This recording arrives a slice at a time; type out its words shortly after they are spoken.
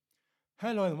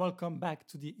Hello and welcome back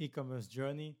to the e-commerce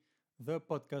journey, the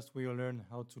podcast where you learn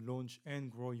how to launch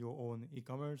and grow your own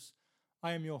e-commerce.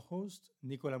 I am your host,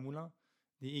 Nicolas Moulin,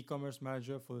 the e-commerce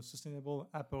manager for the sustainable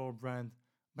apparel brand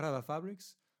Brava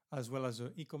Fabrics, as well as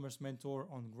an e-commerce mentor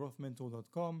on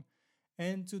growthmentor.com.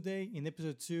 And today in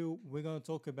episode 2, we're going to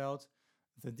talk about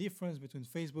the difference between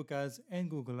Facebook ads and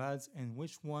Google ads and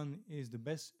which one is the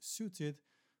best suited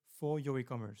for your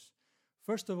e-commerce.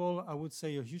 First of all, I would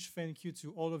say a huge thank you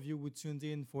to all of you who tuned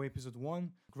in for episode 1.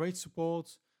 Great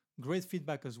support, great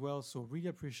feedback as well, so really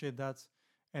appreciate that.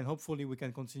 And hopefully we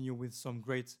can continue with some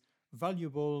great,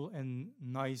 valuable and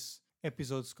nice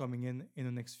episodes coming in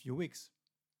the next few weeks.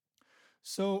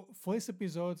 So for this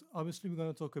episode, obviously we're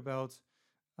going to talk about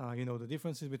the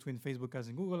differences between Facebook ads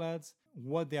and Google ads,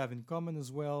 what they have in common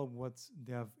as well, what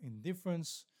they have in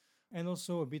difference, and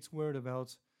also a bit word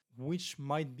about which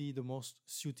might be the most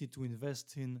suited to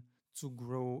invest in to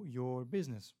grow your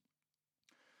business.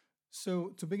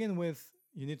 So to begin with,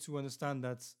 you need to understand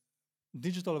that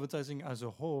digital advertising as a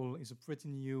whole is a pretty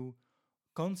new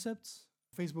concept.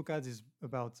 Facebook ads is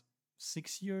about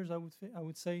 6 years, I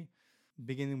would say,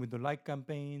 beginning with the like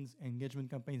campaigns, engagement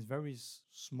campaigns, very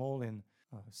small and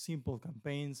simple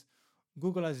campaigns.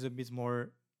 Google ads is a bit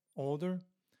more older.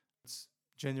 It's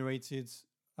generated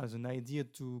as an idea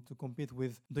to compete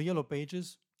with the yellow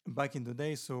pages back in the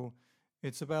day. So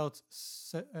it's about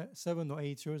 7 or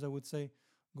 8 years, I would say,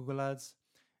 Google ads.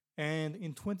 And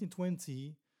in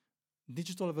 2020,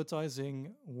 digital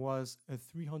advertising was a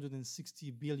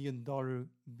 $360 billion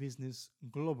business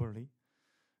globally.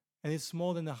 And it's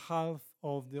more than a half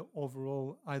of the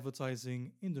overall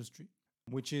advertising industry,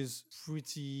 which is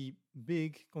pretty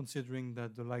big considering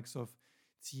that the likes of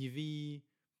TV,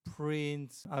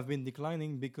 print have been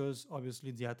declining because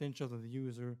obviously the attention of the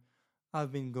user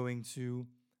have been going to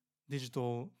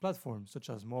digital platforms such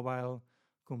as mobile,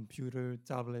 computer,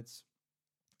 tablets,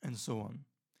 and so on.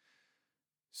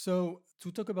 So to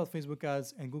talk about Facebook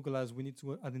ads and Google ads, we need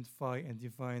to identify and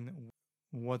define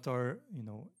what are,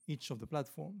 each of the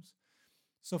platforms.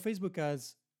 So Facebook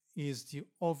ads is the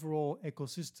overall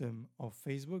ecosystem of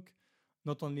Facebook,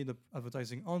 not only the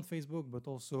advertising on Facebook, but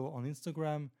also on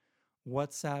Instagram,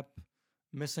 WhatsApp,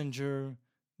 Messenger,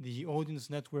 the audience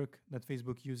network that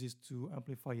Facebook uses to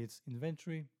amplify its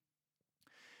inventory.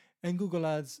 And Google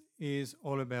Ads is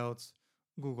all about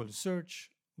Google Search,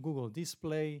 Google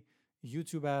Display,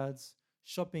 YouTube ads,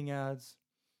 shopping ads,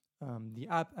 the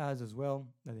app ads as well,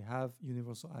 that they have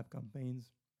universal app campaigns.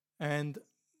 And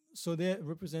so they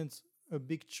represent a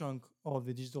big chunk of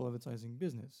the digital advertising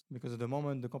business because at the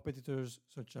moment, the competitors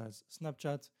such as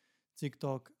Snapchat,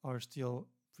 TikTok are still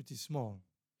pretty small.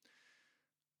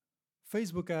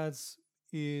 Facebook ads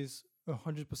is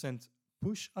 100%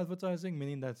 push advertising,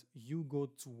 meaning that you go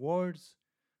towards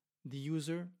the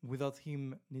user without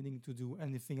him needing to do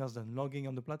anything else than logging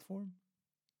on the platform.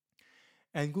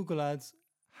 And Google Ads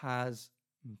has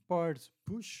part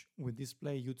push with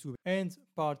display, YouTube, and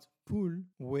part pull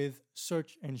with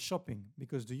search and shopping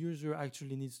because the user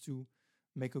actually needs to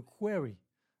make a query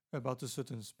about a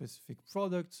certain specific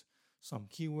product, some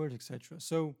keywords, etc.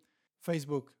 So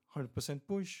Facebook, 100%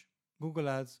 push. Google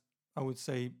Ads, I would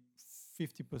say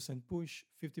 50% push,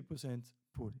 50%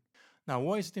 pull. Now,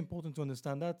 why is it important to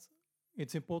understand that?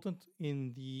 It's important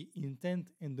in the intent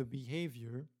and the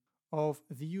behavior of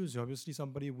the user. Obviously,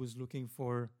 somebody who's looking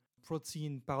for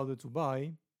protein powder to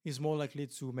buy is more likely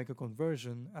to make a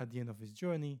conversion at the end of his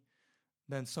journey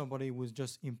than somebody who's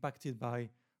just impacted by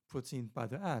protein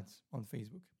powder ads on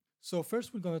Facebook. So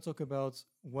first, we're going to talk about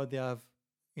what they have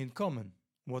in common.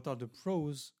 What are the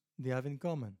pros they have in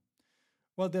common?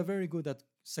 Well, they're very good at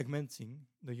segmenting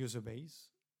the user base.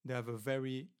 They have a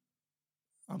very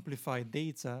amplified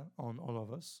data on all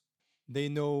of us. They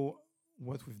know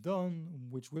what we've done,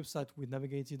 which website we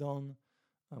navigated on,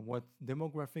 what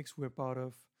demographics we're part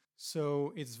of.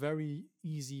 So it's very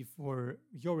easy for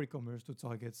your e-commerce to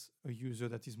target a user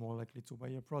that is more likely to buy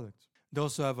your product. They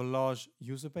also have a large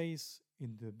user base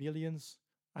in the billions,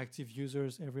 active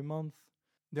users every month.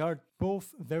 There are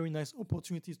both very nice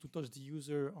opportunities to touch the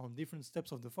user on different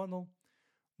steps of the funnel,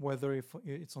 whether if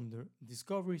it's on the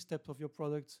discovery steps of your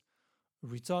product,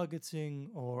 retargeting,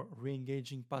 or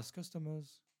re-engaging past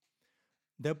customers.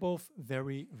 They're both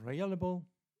very reliable.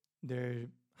 They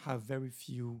have very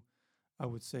few, I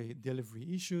would say,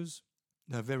 delivery issues.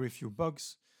 There are very few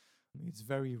bugs. It's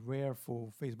very rare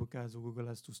for Facebook ads or Google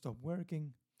ads to stop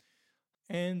working.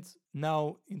 And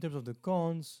now, in terms of the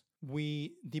cons,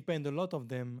 we depend a lot of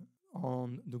them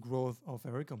on the growth of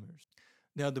our e-commerce.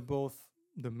 They are both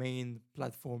the main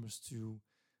platforms to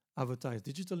advertise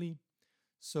digitally.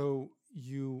 So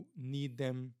you need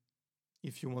them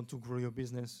if you want to grow your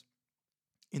business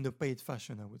in a paid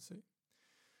fashion, I would say.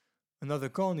 Another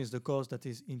con is the cost that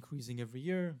is increasing every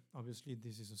year. Obviously,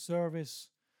 this is a service,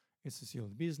 it's a still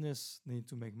business, they need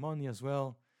to make money as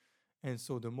well. And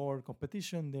so, the more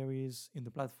competition there is in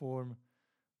the platform,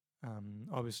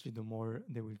 obviously, the more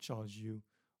they will charge you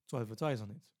to advertise on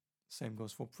it. Same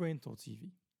goes for print or TV.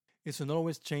 It's an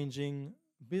always changing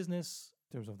business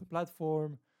in terms of the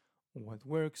platform, what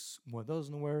works, what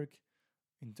doesn't work,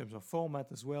 in terms of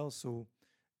format as well. So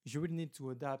you really need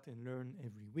to adapt and learn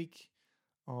every week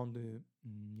on the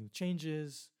new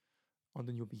changes, on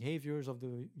the new behaviors of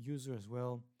the user as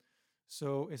well.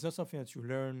 So it's not something that you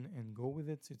learn and go with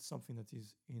it. It's something that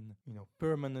is in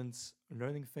permanent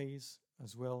learning phase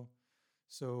as well.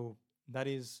 So that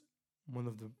is one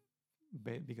of the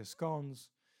biggest cons,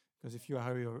 because if you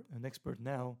hire an expert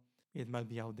now, it might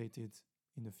be outdated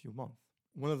in a few months.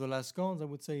 One of the last cons I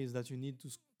would say is that you need to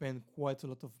spend quite a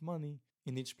lot of money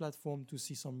in each platform to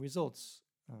see some results.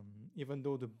 Even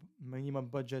though the minimum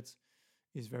budget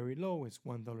is very low, it's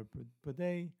 $1 per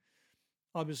day.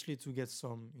 Obviously, to get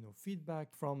some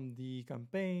feedback from the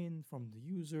campaign, from the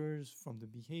users, from the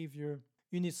behavior,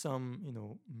 you need some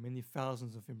many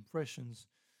thousands of impressions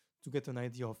to get an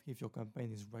idea of if your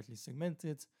campaign is rightly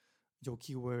segmented, your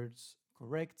keywords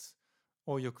correct,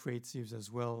 or your creatives as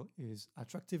well is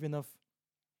attractive enough.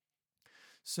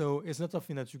 So it's not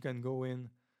something that you can go in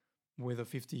with a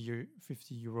 50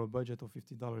 euro budget or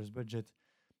 $50 budget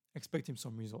expecting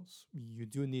some results. You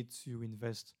do need to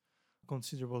invest a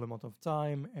considerable amount of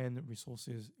time and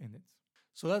resources in it.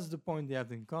 So that's the point they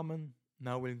have in common.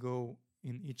 Now we'll go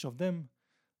in each of them,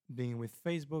 being with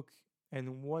Facebook,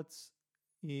 and what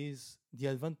is the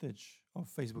advantage of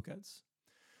Facebook ads.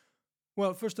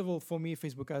 Well, first of all, for me,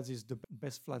 Facebook ads is the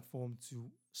best platform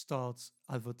to start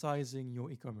advertising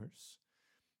your e-commerce.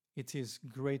 It is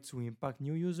great to impact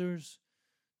new users,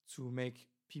 to make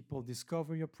people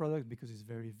discover your product because it's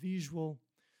very visual.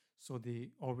 So they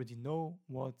already know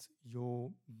what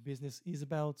your business is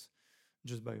about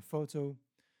just by a photo.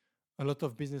 A lot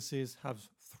of businesses have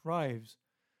thrived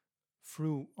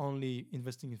through only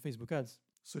investing in Facebook ads,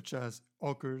 such as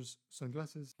Hawkers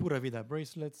sunglasses, Pura Vida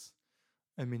bracelets,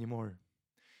 and many more.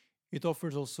 It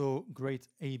offers also great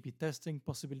A/B testing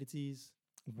possibilities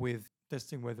with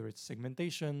testing whether it's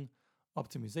segmentation,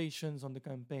 optimizations on the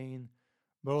campaign,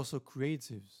 but also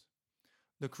creatives.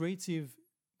 The creative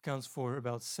counts for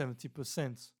about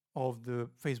 70% of the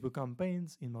Facebook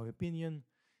campaigns, in my opinion.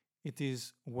 It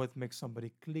is what makes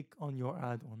somebody click on your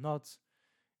ad or not.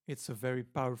 It's a very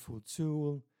powerful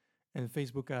tool, and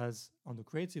Facebook ads on the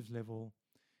creative level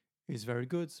is very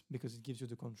good because it gives you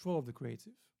the control of the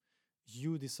creative.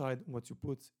 You decide what to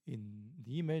put in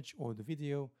the image or the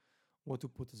video, what to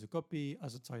put as a copy,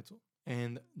 as a title.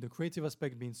 And the creative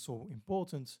aspect being so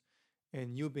important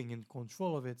and you being in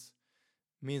control of it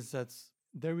means that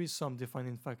there is some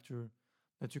defining factor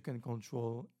that you can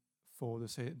control for the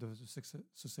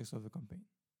success of the campaign.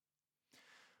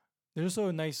 There's also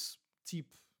a nice tip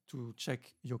to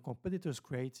check your competitors'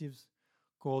 creatives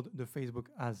called the Facebook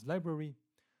Ads Library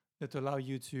that allow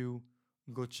you to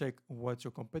go check what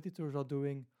your competitors are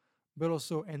doing, but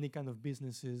also any kind of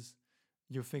businesses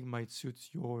you think might suit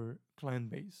your client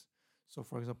base. So,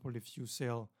 for example, if you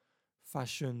sell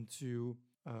fashion to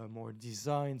a more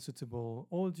design suitable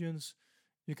audience,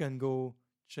 you can go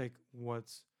check what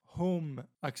home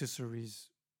accessories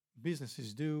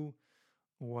businesses do,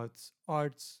 what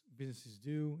arts businesses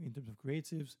do in terms of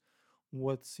creatives,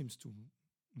 what seems to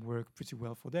work pretty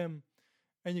well for them.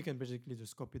 And you can basically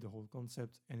just copy the whole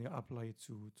concept and apply it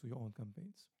to your own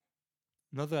campaigns.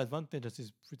 Another advantage that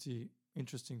is pretty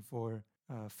interesting for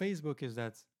Facebook is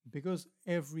that because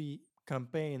every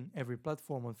campaign, every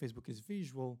platform on Facebook is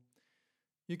visual,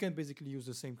 you can basically use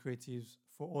the same creatives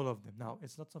for all of them. Now,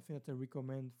 it's not something that I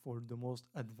recommend for the most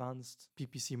advanced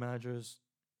PPC managers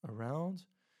around,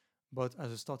 but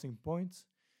as a starting point,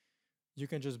 you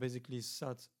can just basically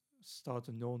start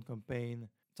a known campaign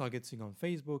targeting on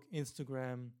Facebook,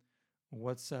 Instagram,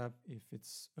 WhatsApp, if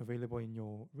it's available in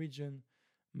your region,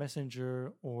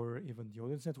 Messenger, or even the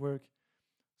audience network.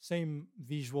 Same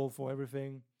visual for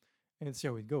everything, and see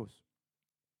how it goes.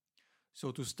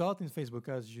 So to start in Facebook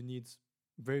ads, you need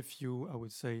very few, I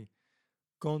would say,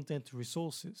 content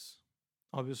resources.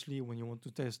 Obviously, when you want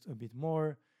to test a bit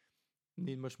more, you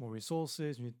need much more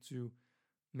resources. You need to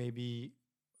maybe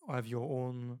have your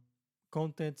own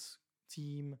content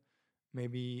team,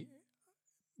 maybe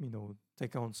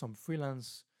take on some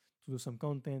freelance to do some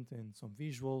content and some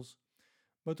visuals.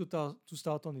 But to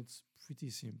start on, it's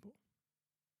pretty simple.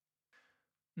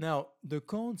 Now, the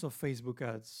cons of Facebook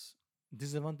ads,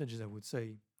 disadvantages I would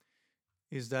say,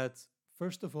 is that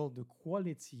First of all, the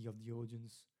quality of the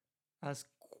audience has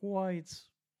quite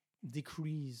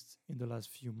decreased in the last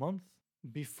few months.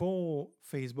 Before,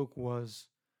 Facebook was,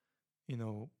 you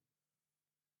know,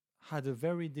 had a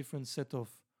very different set of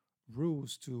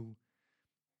rules to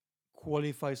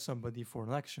qualify somebody for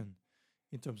an action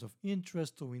in terms of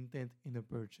interest or intent in a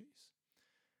purchase.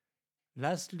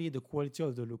 Lastly, the quality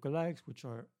of the lookalikes, which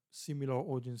are similar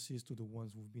audiences to the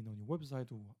ones who've been on your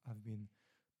website or have been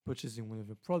purchasing one of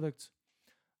your products,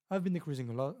 have been decreasing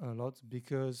a lot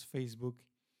because Facebook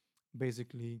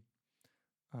basically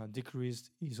decreased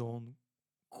his own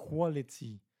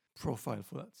quality profile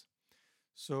for that.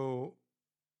 So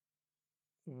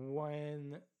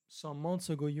when some months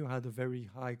ago you had a very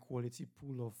high quality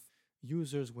pool of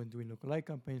users when doing lookalike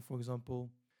campaign, for example,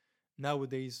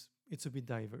 nowadays it's a bit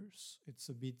diverse. It's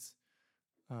a bit,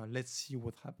 let's see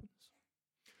what happens.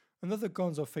 Another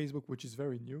cons of Facebook, which is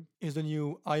very new, is the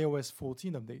new iOS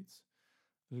 14 updates,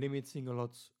 limiting a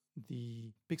lot the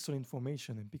pixel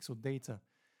information and pixel data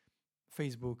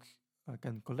Facebook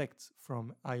can collect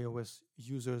from iOS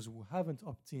users who haven't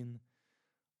opted in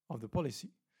of the policy.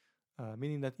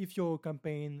 Meaning that if your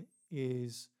campaign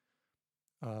is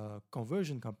a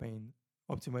conversion campaign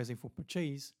optimizing for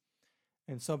purchase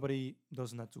and somebody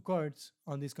doesn't add to carts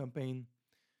on this campaign,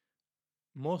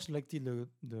 most likely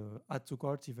the add to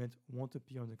cart event won't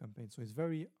appear on the campaign. So it's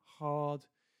very hard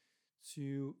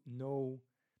to know,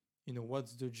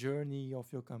 what's the journey of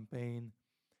your campaign.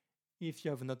 If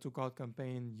you have an add to cart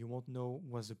campaign, you won't know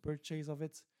what's the purchase of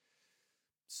it.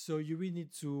 So you really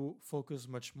need to focus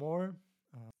much more.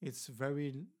 It's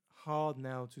very hard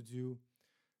now to do,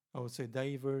 I would say,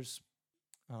 diverse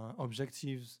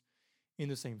objectives in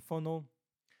the same funnel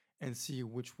and see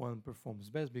which one performs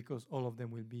best, because all of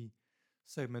them will be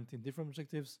segmented different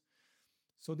objectives.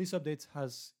 So this update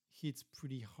has hit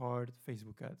pretty hard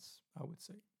Facebook ads, I would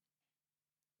say.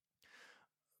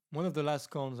 One of the last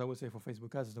cons, I would say, for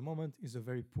Facebook ads at the moment is a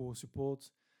very poor support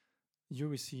you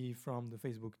receive from the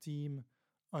Facebook team,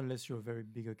 unless you're a very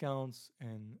big account.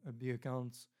 And a big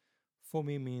account for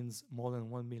me means more than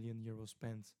 1 million euros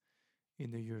spent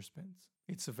in the year spent.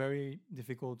 It's very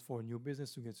difficult for a new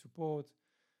business to get support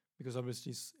because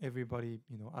obviously everybody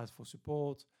asks for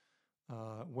support,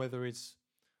 whether it's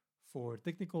for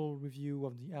technical review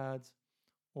of the ads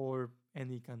or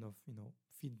any kind of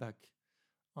feedback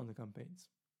on the campaigns.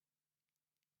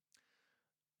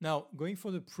 Now, going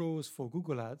for the pros for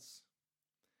Google Ads,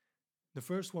 the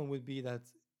first one would be that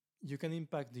you can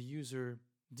impact the user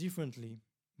differently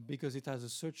because it has a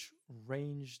search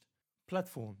ranged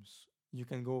platforms. You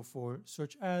can go for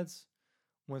search ads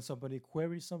when somebody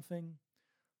queries something,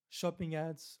 shopping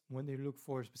ads when they look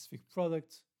for a specific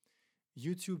product,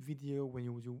 YouTube video when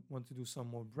you want to do some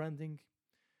more branding,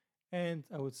 and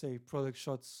I would say product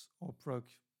shots or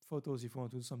product photos if you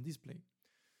want to do some display.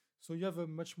 So you have a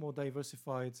much more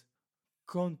diversified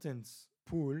content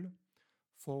pool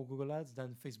for Google Ads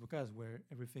than Facebook Ads, where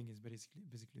everything is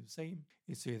basically the same.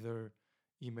 It's either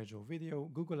image or video.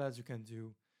 Google Ads, you can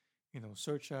do,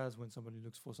 search ads when somebody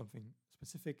looks for something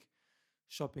specific,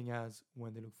 shopping ads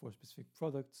when they look for specific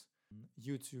products,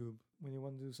 YouTube when you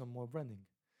want to do some more branding.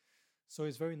 So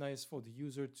it's very nice for the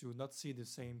user to not see the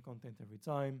same content every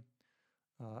time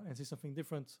and see something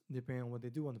different depending on what they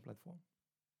do on the platform.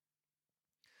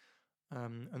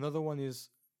 Another one is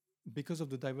because of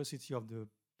the diversity of the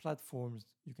platforms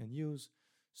you can use,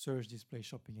 search, display,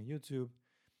 shopping, and YouTube,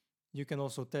 you can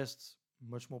also test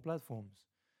much more platforms.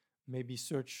 Maybe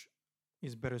search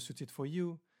is better suited for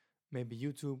you. Maybe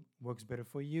YouTube works better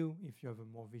for you if you have a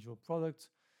more visual product.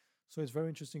 So it's very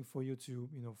interesting for you to,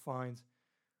 find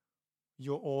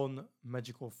your own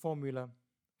magical formula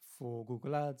for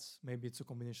Google Ads. Maybe it's a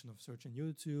combination of search and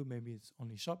YouTube. Maybe it's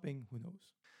only shopping. Who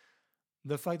knows?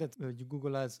 The fact that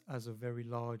Google Ads has a very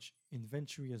large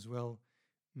inventory as well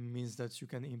means that you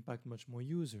can impact much more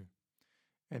users.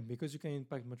 And because you can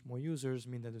impact much more users,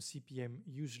 means that the CPM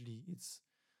usually it's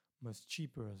much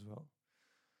cheaper as well.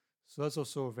 So that's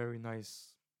also a very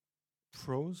nice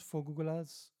pros for Google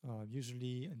Ads.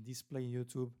 Usually in display in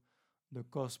YouTube, the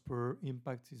cost per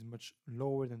impact is much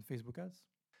lower than Facebook ads.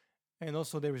 And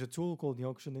also there is a tool called the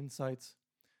Auction Insights,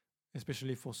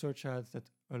 especially for search ads, that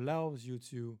allows you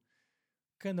to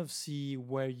kind of see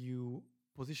where you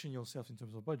position yourself in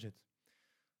terms of budget.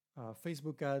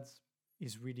 Facebook ads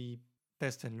is really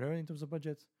test and learn in terms of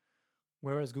budget,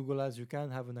 whereas Google Ads, you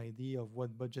can have an idea of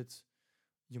what budget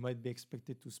you might be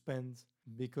expected to spend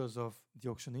because of the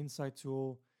Auction Insight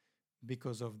tool,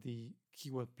 because of the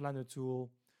Keyword Planner tool.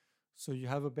 So you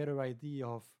have a better idea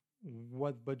of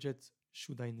what budget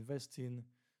should I invest in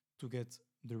to get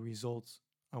the results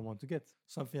I want to get,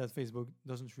 something that Facebook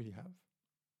doesn't really have.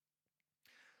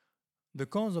 The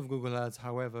cons of Google Ads,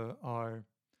 however, are,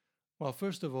 well,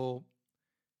 first of all,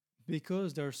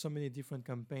 because there are so many different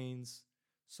campaigns,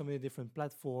 so many different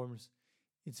platforms,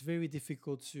 it's very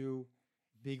difficult to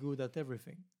be good at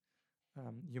everything.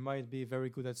 You might be very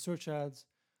good at search ads,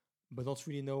 but don't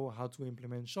really know how to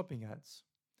implement shopping ads.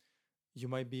 You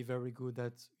might be very good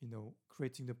at,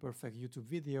 creating the perfect YouTube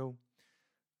video,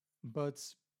 but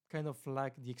kind of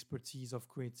lack the expertise of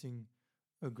creating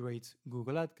a great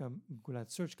Google Ad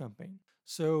search campaign.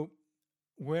 So,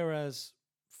 whereas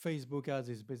Facebook ads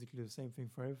is basically the same thing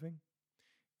for everything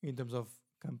in terms of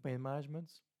campaign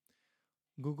management,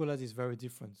 Google Ads is very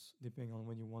different depending on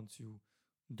when you want to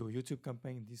do a YouTube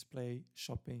campaign, display,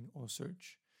 shopping, or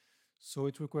search. So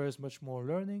it requires much more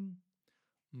learning,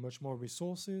 much more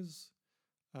resources.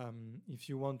 If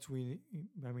you want to,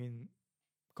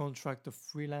 contract a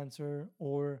freelancer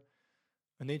or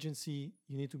an agency,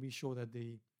 you need to be sure that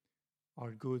they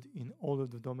are good in all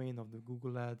of the domain of the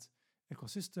Google Ads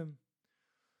ecosystem.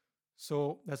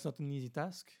 So that's not an easy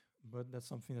task, but that's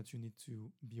something that you need to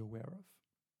be aware of.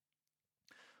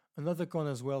 Another con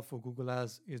as well for Google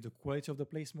Ads is the quality of the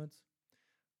placement,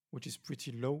 which is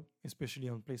pretty low, especially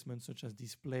on placements such as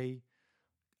display,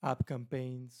 app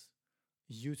campaigns,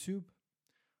 YouTube.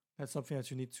 That's something that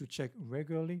you need to check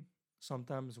regularly.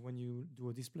 Sometimes when you do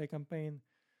a display campaign,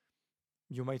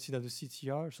 you might see that the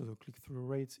CTR, so the click-through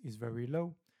rate, is very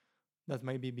low. That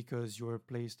might be because you are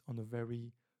placed on a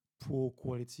very poor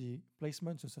quality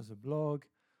placement, such as a blog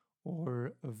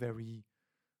or a very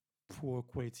poor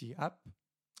quality app,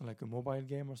 like a mobile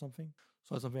game or something.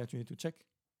 So that's something that you need to check.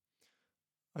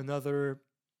 Another,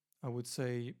 I would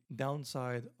say,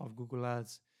 downside of Google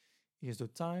Ads is the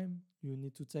time you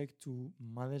need to take to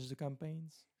manage the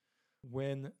campaigns.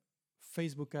 When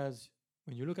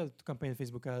you look at the campaign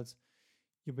Facebook ads,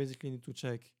 you basically need to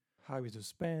check how is the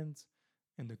spend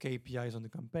and the KPIs on the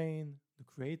campaign, the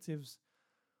creatives.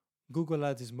 Google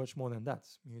Ads is much more than that.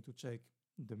 You need to check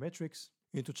the metrics,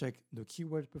 you need to check the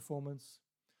keyword performance,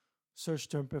 search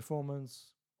term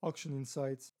performance, auction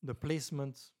insights, the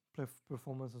placement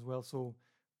performance as well. So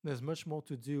there's much more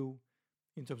to do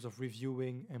in terms of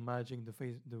reviewing and managing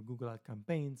the Google Ad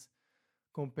campaigns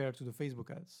compared to the Facebook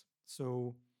ads.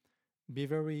 So be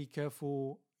very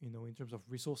careful, in terms of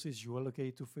resources you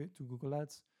allocate to Google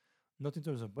Ads, not in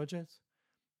terms of budget,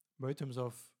 but in terms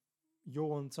of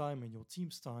your own time and your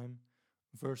team's time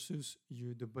versus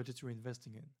the budget you're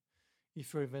investing in.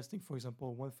 If you're investing, for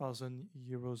example, 1,000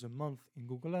 euros a month in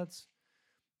Google Ads,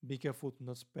 be careful to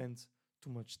not spend too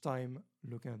much time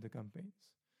looking at the campaigns.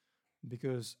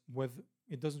 Because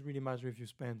it doesn't really matter if you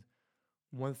spend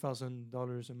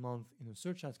 $1,000 a month in a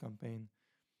search ads campaign,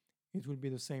 it will be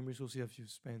the same resources if you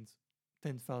spend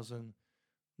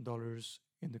 $10,000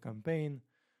 in the campaign.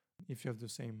 If you have the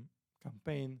same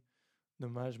campaign, the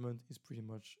management is pretty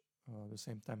much the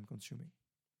same time consuming.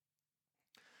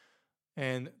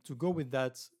 And to go with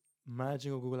that,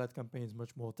 managing a Google Ad campaign is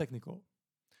much more technical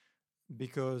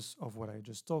because of what I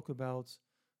just talked about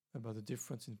the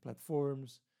difference in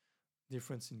platforms,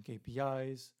 difference in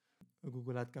KPIs. A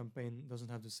Google Ad campaign doesn't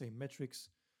have the same metrics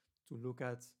to look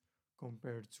at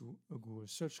compared to a Google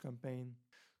search campaign.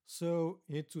 So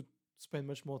you need to spend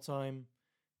much more time,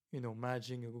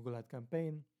 managing a Google Ad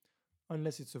campaign,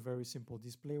 unless it's a very simple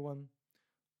display one.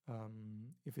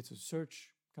 If it's a search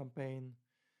campaign,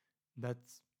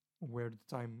 that's where the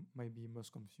time might be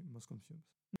most consumed.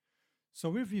 So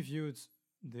we've reviewed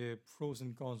the pros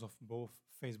and cons of both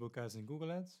Facebook ads and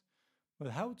Google ads,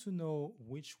 but how to know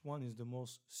which one is the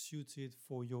most suited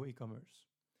for your e-commerce?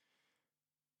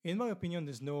 In my opinion,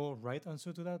 there's no right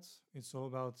answer to that. It's all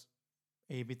about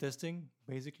A/B testing,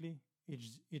 basically.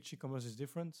 Each e-commerce is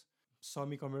different.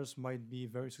 Some e-commerce might be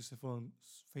very successful on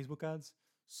Facebook ads.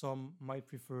 Some might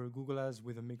prefer Google ads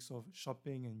with a mix of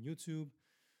shopping and YouTube.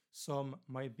 Some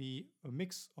might be a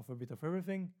mix of a bit of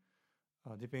everything,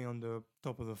 depending on the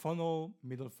top of the funnel,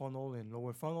 middle funnel, and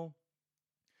lower funnel.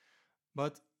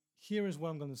 But here is what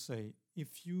I'm going to say.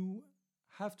 If you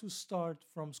have to start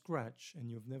from scratch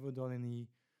and you've never done any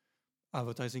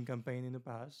advertising campaign in the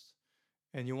past,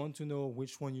 and you want to know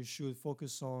which one you should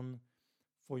focus on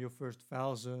for your first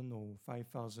 1,000 or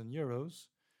 5,000 euros,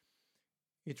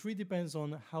 it really depends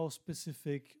on how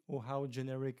specific or how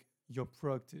generic your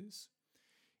product is.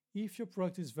 If your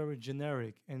product is very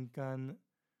generic and can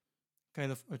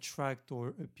kind of attract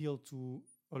or appeal to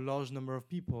a large number of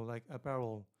people, like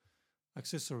apparel,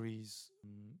 accessories,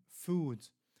 food,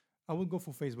 I would go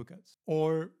for Facebook ads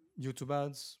or YouTube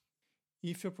ads.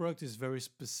 If your product is very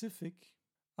specific,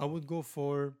 I would go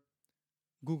for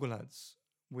Google ads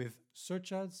with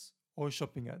search ads or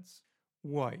shopping ads.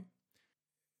 Why?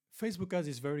 Facebook ads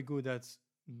is very good at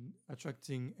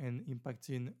attracting and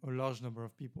impacting a large number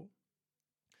of people.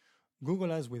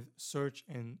 Google Ads with search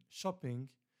and shopping,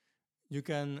 you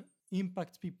can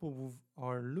impact people who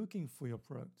are looking for your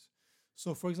product.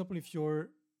 So, for example, if you're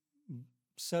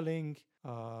selling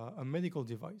a medical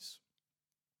device,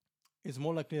 it's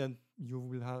more likely that you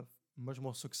will have much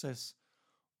more success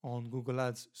on Google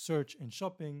Ads, search, and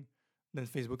shopping than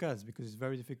Facebook ads, because it's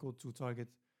very difficult to target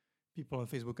people on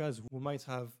Facebook ads who might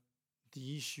have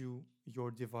the issue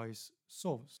your device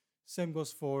solves. Same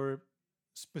goes for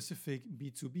specific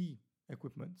B2B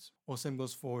equipment, or same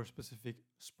goes for specific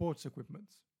sports equipment.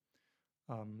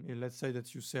 Let's say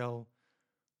that you sell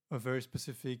a very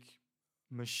specific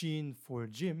machine for a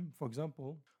gym, for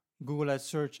example. Google Ads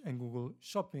Search and Google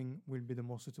Shopping will be the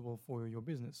most suitable for your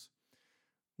business.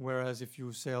 Whereas if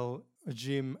you sell a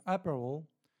gym apparel,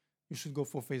 you should go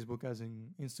for Facebook ads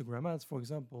and Instagram ads, for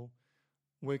example,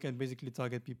 where you can basically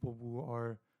target people who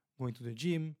are going to the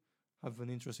gym, have an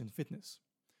interest in fitness.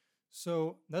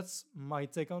 So that's my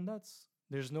take on that.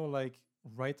 There's no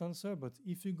right answer, but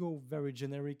if you go very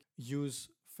generic, use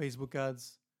Facebook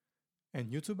ads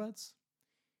and YouTube ads,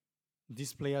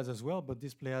 display ads as well, but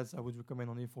display ads I would recommend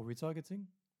only for retargeting.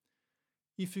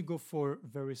 If you go for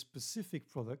very specific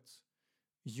products,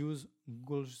 use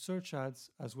Google search ads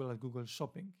as well as Google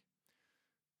shopping.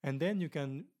 And then you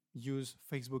can use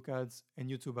Facebook ads and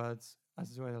YouTube ads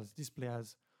as well as display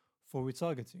ads for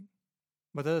retargeting.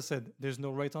 But as I said, there's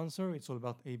no right answer. It's all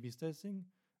about A/B testing.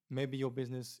 Maybe your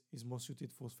business is more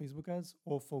suited for Facebook ads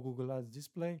or for Google Ads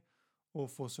display or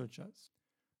for search ads.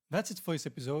 That's it for this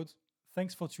episode.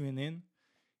 Thanks for tuning in.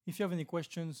 If you have any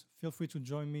questions, feel free to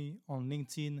join me on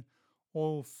LinkedIn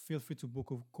or feel free to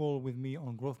book a call with me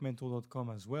on growthmentor.com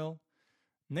as well.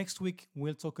 Next week,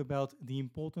 we'll talk about the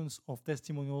importance of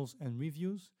testimonials and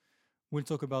reviews. We'll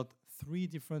talk about 3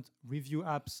 different review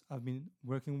apps I've been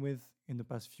working with in the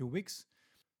past few weeks.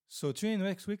 So tune in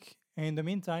next week. And in the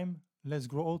meantime, let's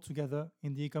grow all together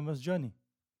in the e-commerce journey.